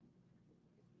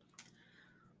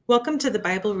Welcome to the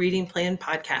Bible Reading Plan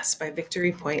podcast by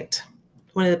Victory Point.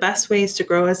 One of the best ways to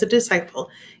grow as a disciple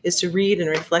is to read and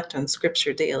reflect on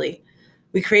Scripture daily.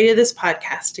 We created this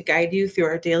podcast to guide you through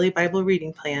our daily Bible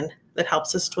reading plan that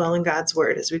helps us dwell in God's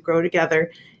Word as we grow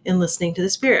together in listening to the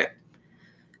Spirit.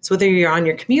 So whether you're on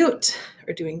your commute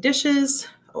or doing dishes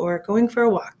or going for a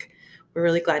walk, we're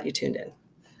really glad you tuned in.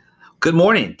 Good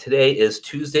morning. Today is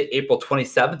Tuesday, April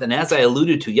 27th. And as I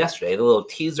alluded to yesterday, the little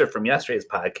teaser from yesterday's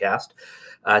podcast,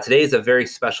 today is a very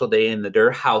special day in the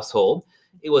Durr household.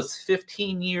 It was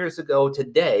 15 years ago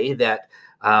today that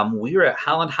we were at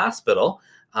Holland Hospital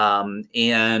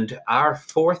and our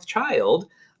fourth child,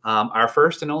 our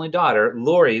first and only daughter,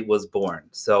 Lori, was born.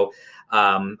 So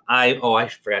I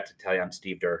forgot to tell you, I'm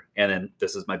Steve Durr, and then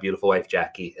this is my beautiful wife,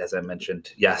 Jackie, as I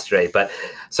mentioned yesterday. But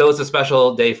so it's a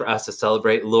special day for us to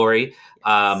celebrate Lori.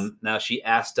 Now, she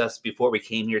asked us before we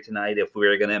came here tonight if we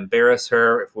were going to embarrass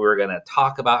her, if we were going to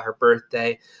talk about her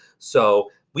birthday. So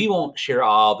we won't share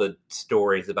all the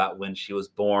stories about when she was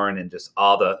born and just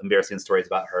all the embarrassing stories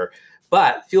about her.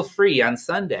 But feel free on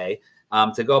Sunday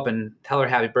to go up and tell her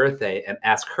happy birthday and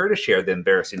ask her to share the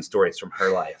embarrassing stories from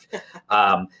her life.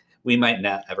 We might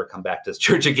not ever come back to this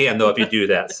church again, though, if you do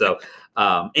that. So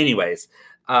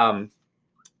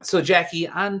so Jackie,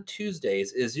 on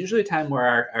Tuesdays is usually a time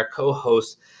where our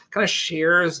co-host kind of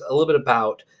shares a little bit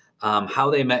about how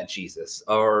they met Jesus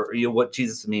or what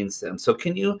Jesus means to them. So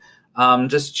can you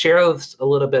just share us a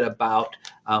little bit about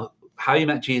how you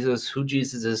met Jesus, who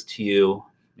Jesus is to you?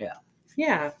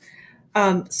 Yeah.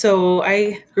 So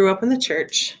I grew up in the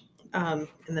church.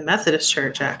 In the Methodist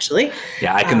church, actually.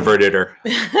 Yeah, I converted her.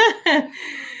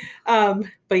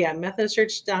 But yeah, Methodist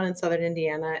church down in Southern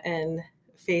Indiana, and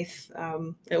faith,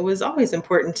 it was always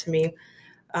important to me.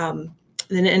 Then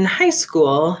in high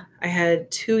school, I had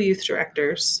two youth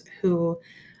directors who,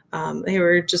 they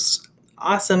were just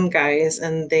awesome guys,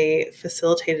 and they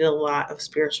facilitated a lot of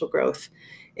spiritual growth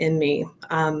in me.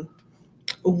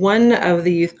 One of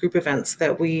the youth group events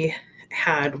that we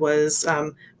had was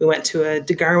we went to a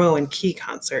DeGarmo and Key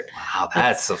concert. Wow,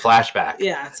 that's a flashback.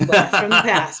 Yeah, it's a blast from the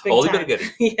past. Big Only time. been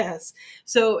good. Yes.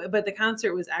 So, but the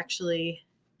concert was actually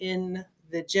in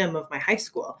the gym of my high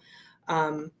school.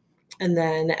 And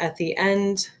then at the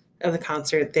end of the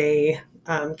concert, they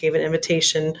gave an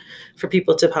invitation for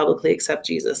people to publicly accept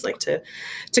Jesus, like to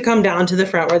come down to the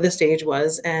front where the stage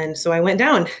was. And so I went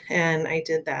down and I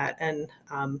did that. And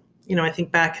I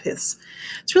think back, it's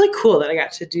really cool that I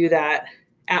got to do that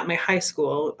at my high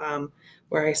school,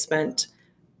 where I spent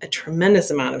a tremendous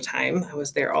amount of time. I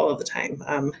was there all of the time.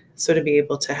 So to be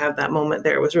able to have that moment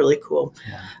there was really cool.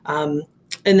 Yeah.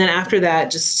 And then after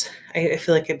that, I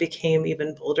feel like I became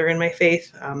even bolder in my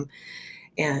faith.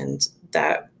 And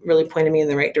that really pointed me in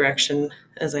the right direction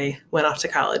as I went off to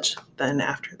college then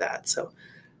after that. So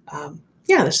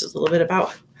this is a little bit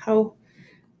about how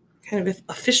kind of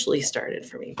officially started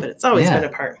for me, but it's always been a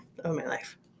part of my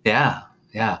life. Yeah.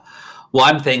 Well,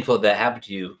 I'm thankful that happened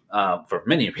to you for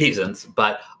many reasons,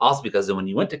 but also because when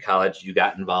you went to college, you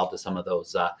got involved with some of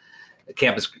those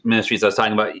campus ministries I was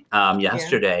talking about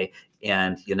yesterday.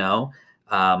 And,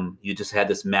 you just had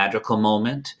this magical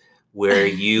moment where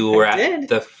you were at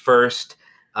the first,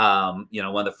 one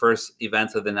of the first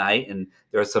events of the night, and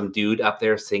there was some dude up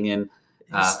there singing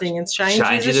Shine,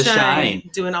 Jesus, Shine,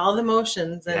 doing all the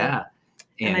motions. And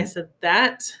I said,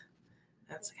 that's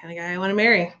the kind of guy I want to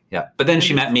marry. Yeah. But then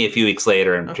she met me a few weeks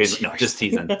later and just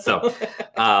teasing. So,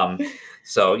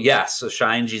 so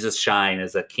Shine, Jesus, Shine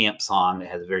is a camp song that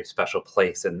has a very special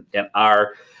place in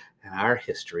our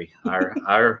history,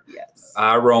 our yes.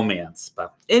 Our romance.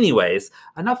 But anyways,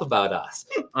 enough about us.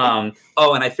 And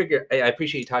I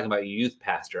appreciate you talking about your youth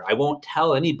pastor. I won't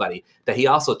tell anybody that he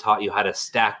also taught you how to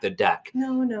stack the deck.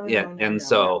 No.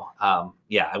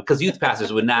 Because youth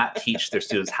pastors would not teach their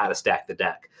students how to stack the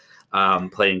deck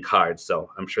playing cards. So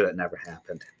I'm sure that never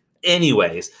happened.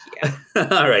 Anyways,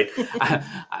 all right,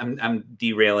 I'm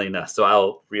derailing us, so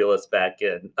I'll reel us back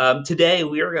in. Today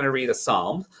we are going to read a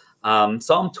psalm.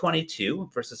 Psalm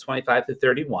 22, verses 25 to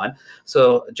 31.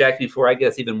 So, Jackie, before I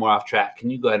get us even more off track,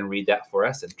 can you go ahead and read that for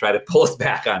us and try to pull us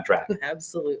back on track?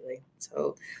 Absolutely.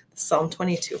 So, Psalm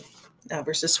 22,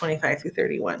 verses 25 through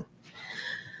 31.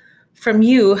 From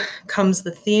you comes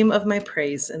the theme of my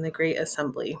praise in the great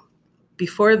assembly.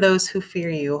 Before those who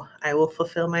fear you, I will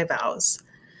fulfill my vows.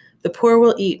 The poor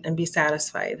will eat and be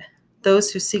satisfied. Those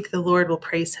who seek the Lord will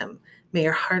praise him. May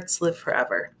your hearts live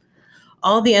forever.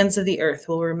 All the ends of the earth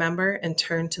will remember and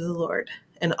turn to the Lord,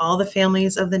 and all the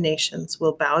families of the nations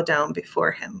will bow down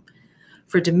before him.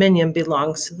 For dominion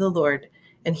belongs to the Lord,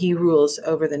 and he rules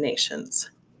over the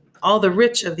nations. All the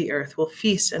rich of the earth will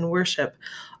feast and worship.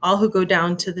 All who go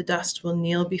down to the dust will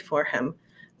kneel before him,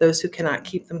 those who cannot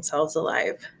keep themselves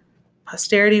alive.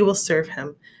 Posterity will serve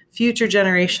him. Future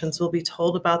generations will be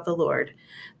told about the Lord.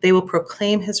 They will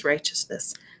proclaim his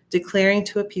righteousness, declaring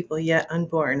to a people yet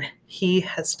unborn, he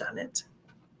has done it.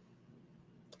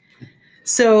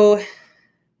 So,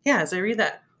 yeah, as I read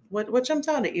that, what jumped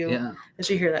out at you as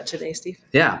you hear that today, Steve?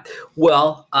 Yeah.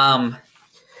 Well,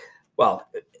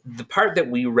 the part that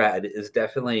we read is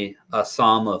definitely a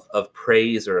psalm of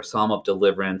praise or a psalm of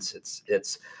deliverance.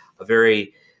 It's a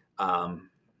very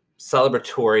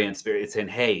celebratory, and it's saying,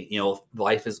 hey,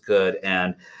 life is good,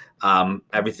 and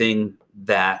everything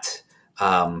that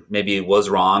maybe was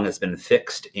wrong has been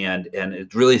fixed, and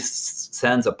it really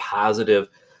sends a positive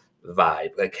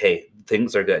vibe, like, hey,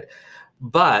 things are good.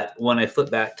 But when I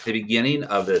flip back to the beginning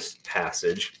of this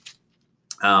passage,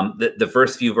 the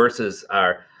first few verses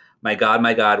are, my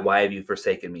God, why have you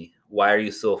forsaken me? Why are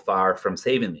you so far from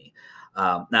saving me?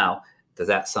 Now, does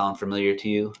that sound familiar to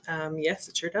you? Yes,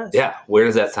 it sure does. Yeah. Where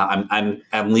does that sound?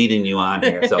 I'm leading you on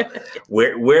here. So yes.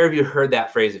 Where have you heard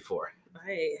that phrase before?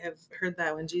 I have heard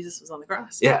that when Jesus was on the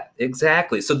cross. Yeah,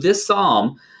 exactly. So this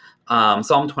psalm,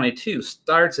 Psalm 22,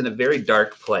 starts in a very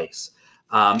dark place.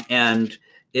 And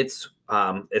it's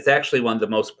actually one of the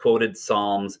most quoted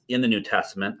psalms in the New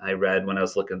Testament. I read when I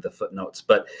was looking at the footnotes,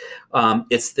 but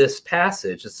it's this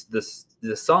passage, it's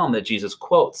the psalm that Jesus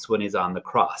quotes when he's on the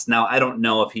cross. Now, I don't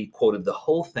know if he quoted the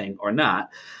whole thing or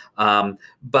not,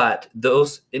 but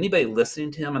anybody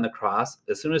listening to him on the cross,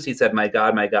 as soon as he said, my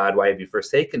God, why have you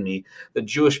forsaken me? The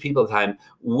Jewish people at the time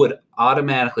would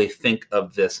automatically think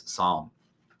of this psalm.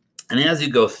 And as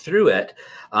you go through it,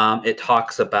 it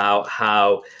talks about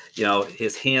how,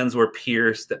 his hands were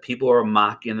pierced, that people were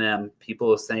mocking them. People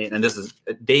were saying, and this is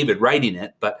David writing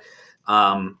it, but,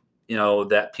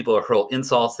 that people are hurl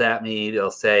insults at me.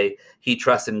 They'll say, he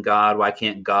trusts in God. Why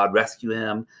can't God rescue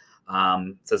him?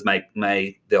 It says,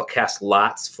 they'll cast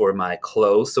lots for my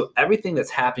clothes. So everything that's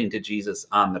happening to Jesus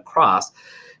on the cross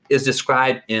is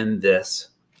described in this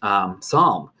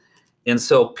psalm. And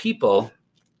so people,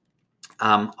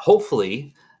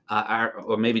 hopefully,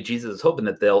 or maybe Jesus is hoping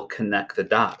that they'll connect the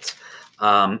dots.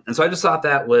 And so I just thought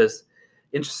that was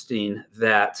interesting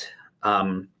that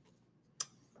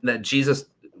that Jesus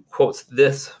quotes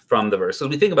this from the verse. So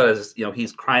we think about it as,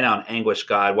 he's crying out in anguish,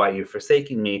 God, why are you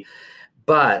forsaking me?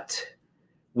 But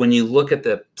when you look at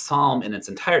the psalm in its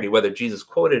entirety, whether Jesus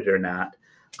quoted it or not,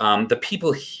 the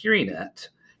people hearing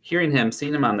him,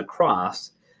 seeing him on the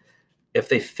cross, if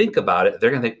they think about it,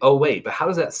 they're going to think, oh, wait, but how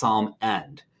does that psalm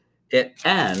end? It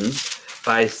ends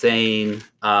by saying,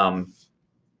 all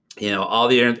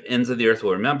the ends of the earth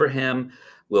will remember him,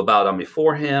 will bow down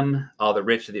before him. All the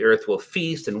rich of the earth will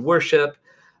feast and worship.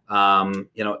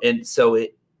 And so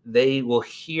they will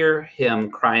hear him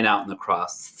crying out on the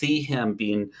cross, see him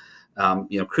being,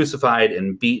 crucified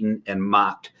and beaten and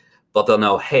mocked, but they'll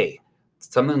know, hey,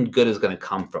 something good is going to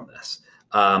come from this.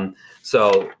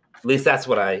 So at least that's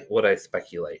what I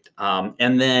speculate.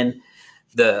 And then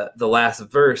the last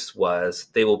verse was,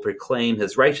 they will proclaim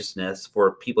his righteousness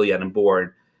for people yet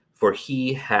unborn, for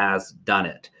he has done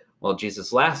it. Well,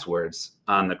 Jesus' last words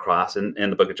on the cross in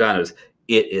the book of John is,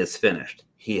 it is finished.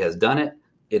 He has done it.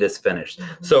 It is finished.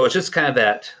 Mm-hmm. So it's just kind of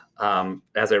that,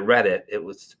 as I read it,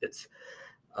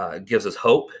 it gives us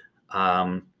hope.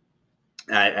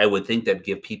 I would think that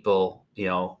give people,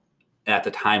 at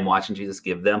the time watching Jesus,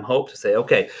 give them hope to say,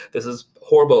 okay, this is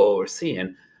horrible what we're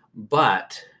seeing,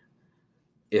 but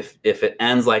if it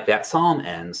ends like that psalm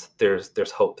ends,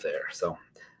 there's hope there. So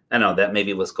I know that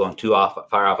maybe was going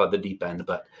far off of the deep end,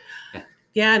 but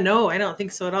yeah, no, I don't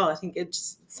think so at all. I think it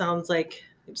just sounds like,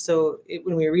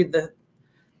 when we read the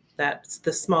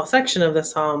small section of the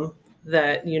psalm,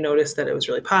 that you noticed that it was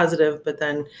really positive, but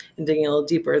then in digging a little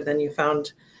deeper, then you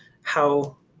found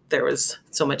how there was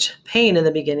so much pain in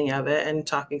the beginning of it, and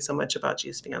talking so much about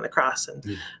Jesus being on the cross, and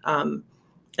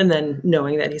then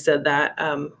knowing that he said that,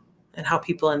 and how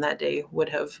people in that day would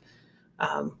have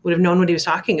known what he was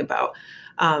talking about.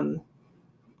 And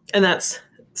that's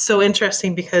so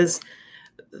interesting, because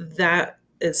that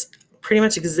is pretty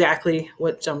much exactly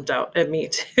what jumped out at me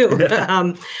too.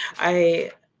 As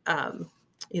I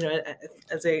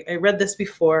read this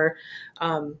before,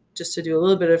 just to do a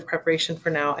little bit of preparation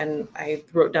for now, and I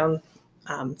wrote down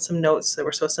some notes that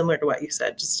were so similar to what you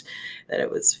said, just that it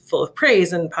was full of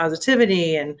praise and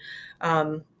positivity. And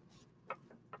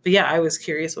but yeah, I was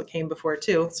curious what came before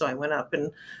too. So I went up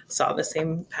and saw the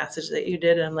same passage that you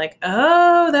did, and I'm like,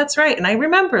 oh, that's right. And I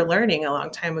remember learning a long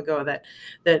time ago that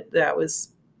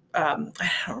was, I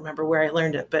don't remember where I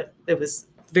learned it, but it was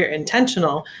very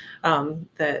intentional,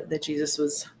 that Jesus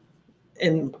was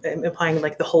in implying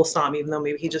like the whole psalm, even though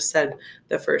maybe he just said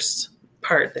the first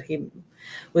part, that he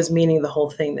was meaning the whole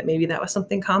thing, that maybe that was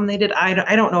something common they did. I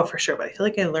don't know for sure, but I feel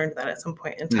like I learned that at some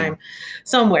point in time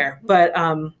somewhere. But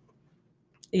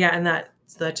yeah, and that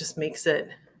just makes it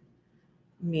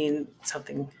mean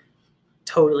something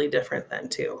totally different then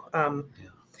too. I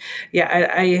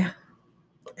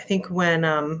think when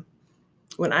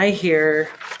I hear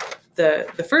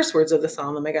the first words of the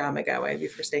psalm, oh my God, why have you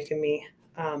forsaken me?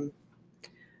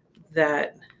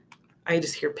 That I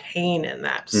just hear pain in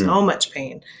that, so much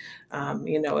pain.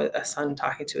 A son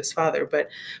talking to his father, but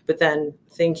then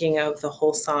thinking of the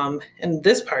whole psalm, and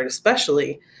this part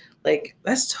especially, like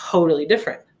that's totally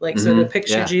different. Like, so to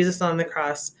picture Jesus on the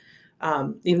cross,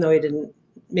 even though he didn't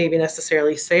maybe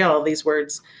necessarily say all these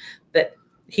words, that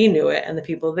he knew it, and the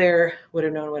people there would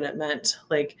have known what it meant.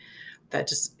 Like that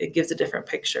just, it gives a different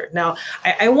picture. Now,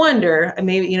 I wonder,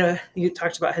 maybe, you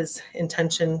talked about his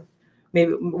intention,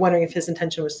 maybe wondering if his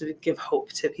intention was to give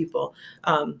hope to people,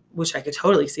 which I could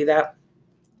totally see that.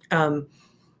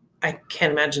 I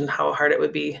can't imagine how hard it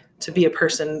would be to be a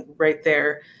person right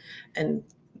there. And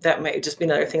that might just be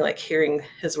another thing, like hearing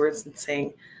his words and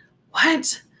saying,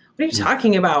 what are you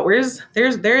talking about?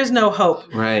 There is no hope.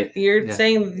 Right. You're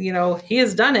saying, he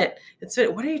has done it.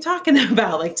 What are you talking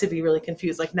about? Like, to be really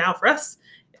confused. Like, now for us,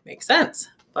 it makes sense.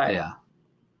 But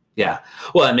yeah.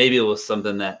 Well, and maybe it was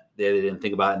something that they didn't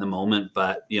think about in the moment,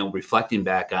 but reflecting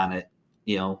back on it,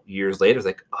 years later, it's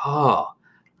like, oh,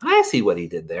 I see what he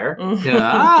did there. And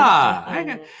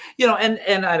I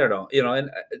don't know,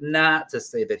 and not to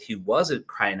say that he wasn't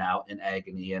crying out in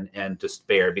agony and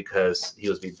despair because he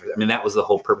was being, that was the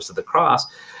whole purpose of the cross.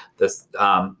 This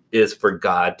is for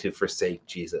God to forsake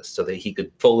Jesus so that he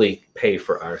could fully pay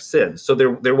for our sins. So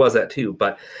there was that too,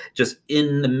 but just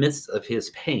in the midst of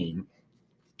his pain,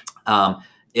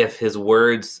 if his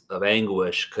words of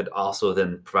anguish could also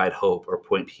then provide hope or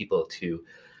point people to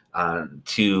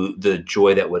the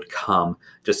joy that would come,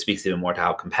 just speaks even more to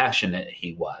how compassionate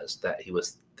he was, that he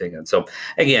was thinking. So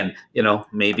again,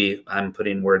 maybe I'm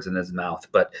putting words in his mouth,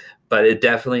 but it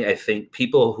definitely, I think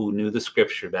people who knew the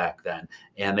scripture back then,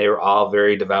 and they were all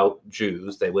very devout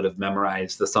Jews, they would have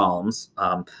memorized the Psalms,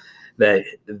 that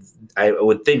I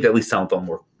would think that at least some of them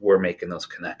were making those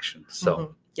connections.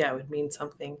 So it would mean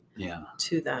something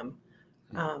to them.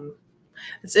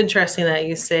 It's interesting that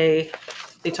you say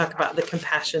they talk about the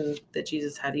compassion that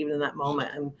Jesus had even in that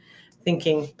moment. I'm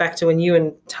thinking back to when you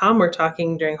and Tom were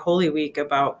talking during Holy Week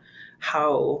about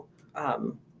how,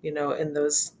 in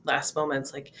those last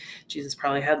moments, like Jesus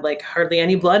probably had like hardly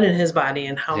any blood in his body,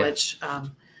 and how much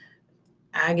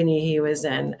agony he was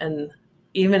in. And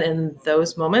even in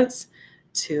those moments,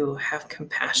 to have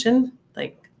compassion,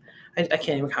 like I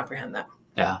can't even comprehend that.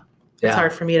 It's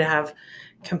hard for me to have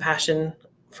compassion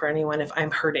for anyone if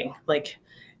I'm hurting. Like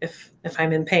if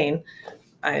I'm in pain,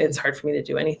 it's hard for me to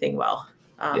do anything well,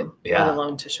 let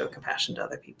alone to show compassion to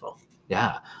other people.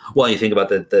 Yeah. Well, you think about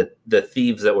the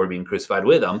thieves that were being crucified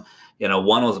with him.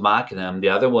 One was mocking him. The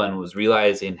other one was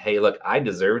realizing, hey, look, I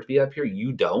deserve to be up here.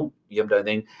 You don't. You haven't done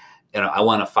anything. I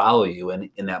want to follow you. And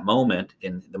in that moment,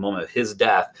 in the moment of his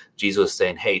death, Jesus was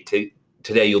saying, hey,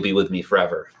 today you'll be with me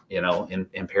forever,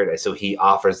 in paradise. So he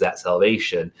offers that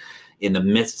salvation in the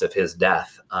midst of his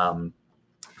death, in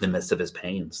the midst of his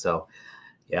pain. So,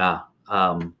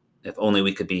 if only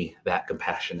we could be that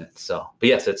compassionate. So, but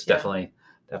yes, it's definitely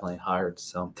hard.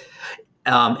 So,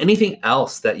 anything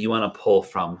else that you want to pull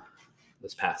from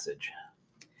this passage?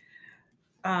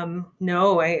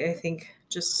 No, I think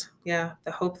just, the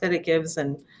hope that it gives,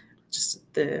 and just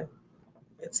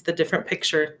it's the different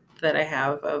picture that I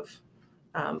have of,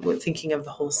 with thinking of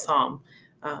the whole Psalm,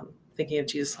 thinking of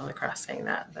Jesus on the cross saying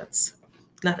that's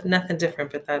nothing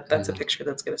different, but that's a picture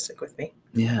that's going to stick with me.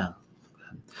 Yeah.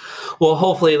 Well,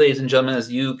 hopefully, ladies and gentlemen,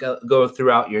 as you go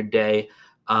throughout your day,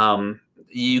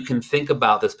 you can think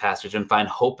about this passage and find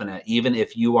hope in it, even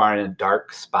if you are in a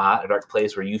dark spot, a dark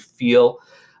place where you feel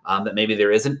that maybe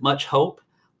there isn't much hope.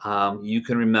 You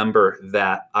can remember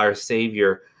that our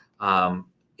Savior,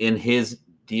 in his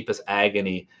deepest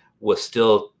agony, was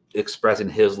still expressing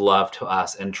his love to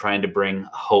us and trying to bring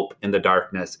hope in the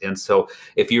darkness. And so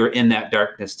if you're in that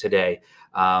darkness today,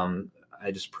 I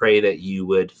just pray that you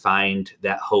would find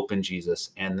that hope in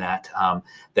Jesus, and that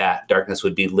that darkness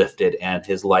would be lifted and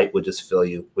his light would just fill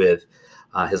you with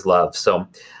his love. So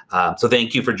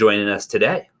thank you for joining us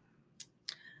today.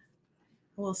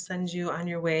 We'll send you on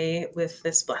your way with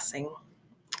this blessing.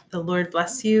 The Lord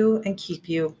bless you and keep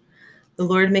you. The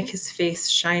Lord make his face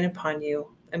shine upon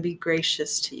you and be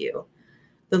gracious to you.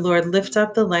 The Lord lift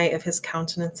up the light of his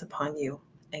countenance upon you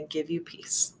and give you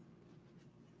peace.